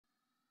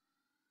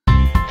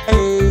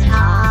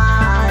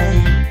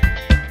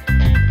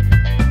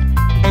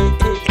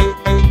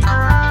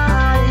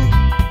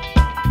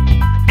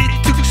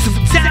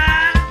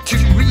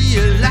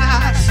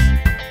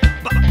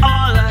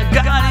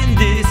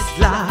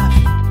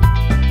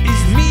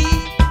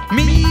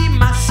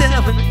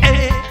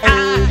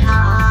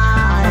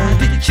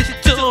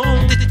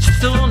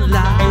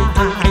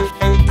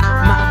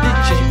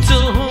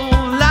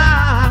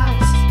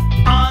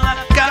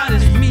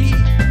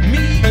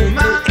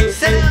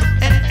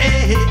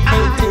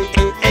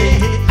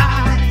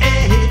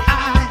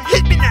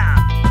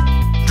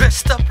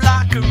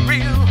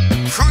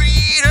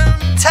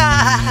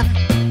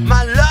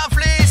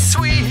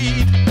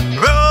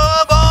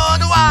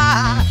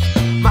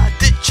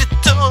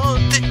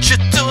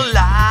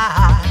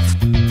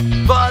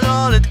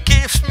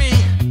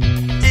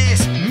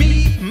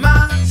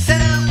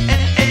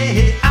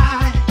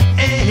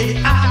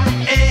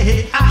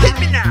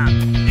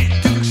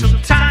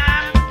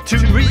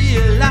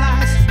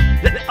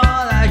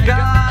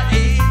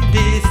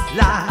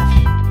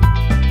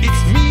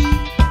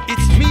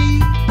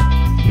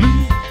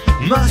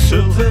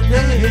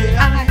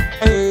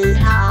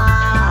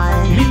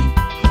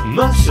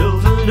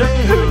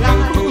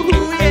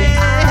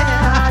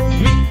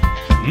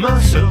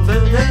myself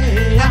and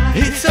AI.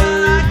 It's all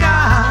I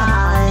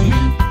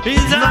got.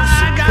 It's all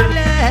I got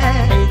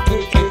left.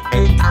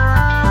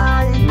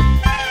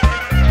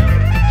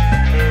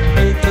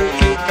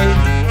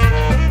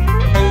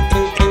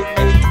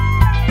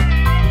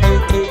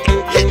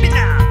 Hit me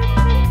now.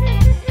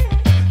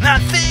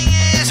 Nothing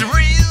is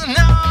real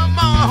no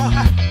more.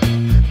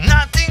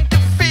 Nothing to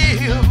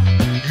feel.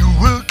 You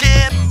will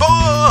get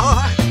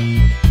bored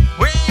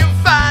when you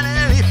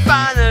finally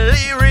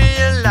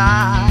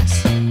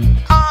realize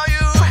all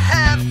you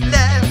have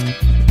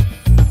left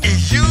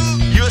is you,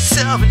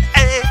 yourself, and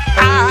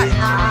AI.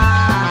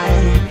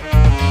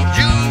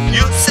 You,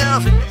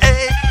 yourself, and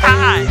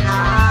AI.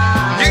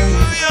 You,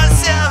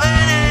 yourself,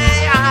 and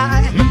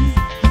AI.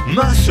 Me,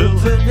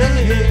 myself, and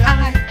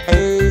AI.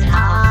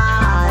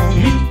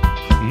 Me,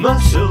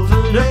 myself,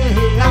 and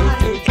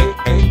AI.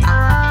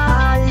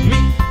 Me,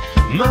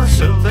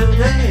 myself,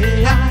 and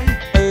AI.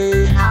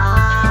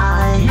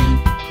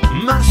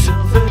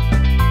 Myself and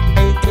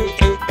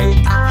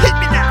hit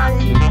me now.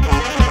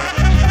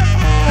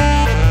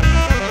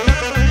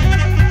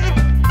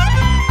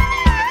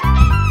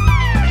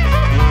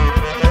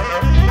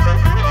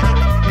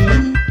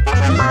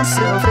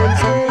 Myself and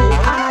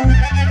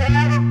AI.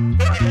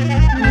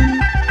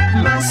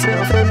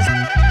 Myself and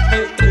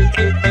AI.